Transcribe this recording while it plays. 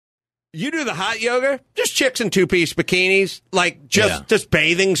You do the hot yoga, just chicks in 2-piece bikinis, like just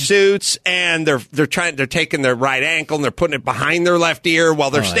bathing suits, and they're taking their right ankle and they're putting it behind their left ear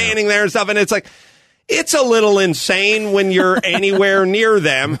while they're standing there and stuff. And it's like, it's a little insane when you're anywhere near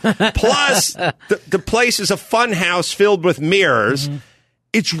them. Plus, the place is a fun house filled with mirrors. Mm-hmm.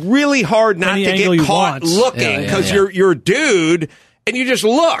 It's really hard not to get caught looking because you're a dude. And you just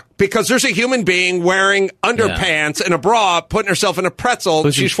look, because there's a human being wearing underpants and a bra, putting herself in a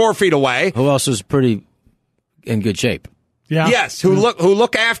pretzel. She's 4 feet away. Who else is pretty in good shape? Yeah. Yes, who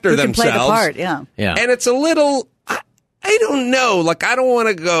look after themselves. Can play the part, yeah. And it's a little, I don't know, like I don't want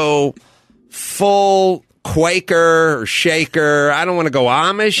to go full Quaker or Shaker. I don't want to go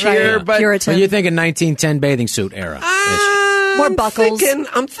Amish here, but Puritan. You think a 1910 bathing suit era? More buckles.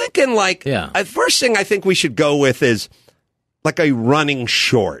 I'm thinking like, first thing I think we should go with is like a running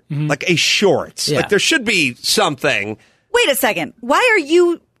short, like a shorts. Yeah. Like there should be something. Wait a second. Why are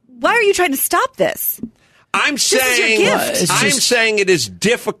you trying to stop this? I'm saying This is your gift. I'm saying it is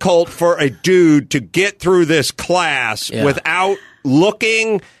difficult for a dude to get through this class without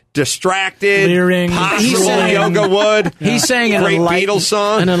looking distracted. Leering, Yoga would. He's saying great Beatles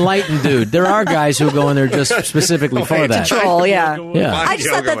song. An enlightened dude. There are guys who go in there just specifically for that. Control, yeah. I just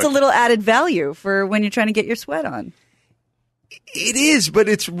thought that's a little added value for when you're trying to get your sweat on. It is, but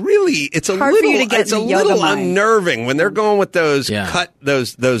it's a hard for you to get little, in the yoga mind. Unnerving when they're going with those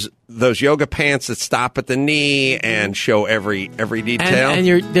those yoga pants that stop at the knee and show every detail.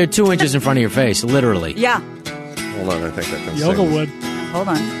 And they're 2 inches in front of your face, literally. Yeah. Hold on, I think I can Yoga sing. would. Hold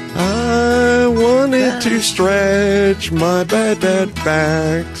on. I wanted to stretch my bad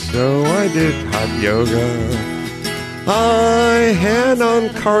back, so I did hot yoga. I had on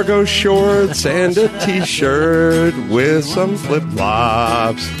cargo shorts and a t-shirt with some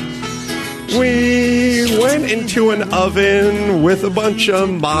flip-flops. We went into an oven with a bunch of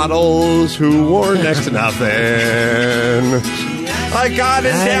models who wore next to nothing. I got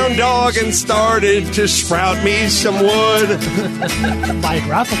in down dog and started to sprout me some wood.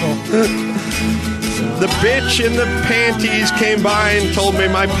 Biographical. The bitch in the panties came by and told me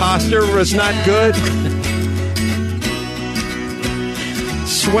my posture was not good.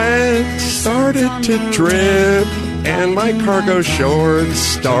 Sweat started to drip, and my cargo shorts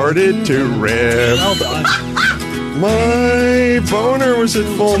started to rip. Well done. My boner was at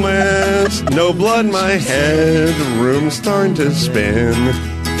full mast, no blood in my head, room starting to spin.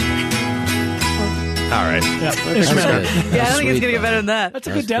 All right. Yeah, That's good. Yeah, I don't think it's going to get better than that. That's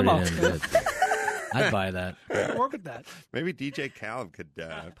a good demo. I'd buy that. Work with that. Maybe DJ Khaled could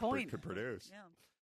Point. produce. Yeah.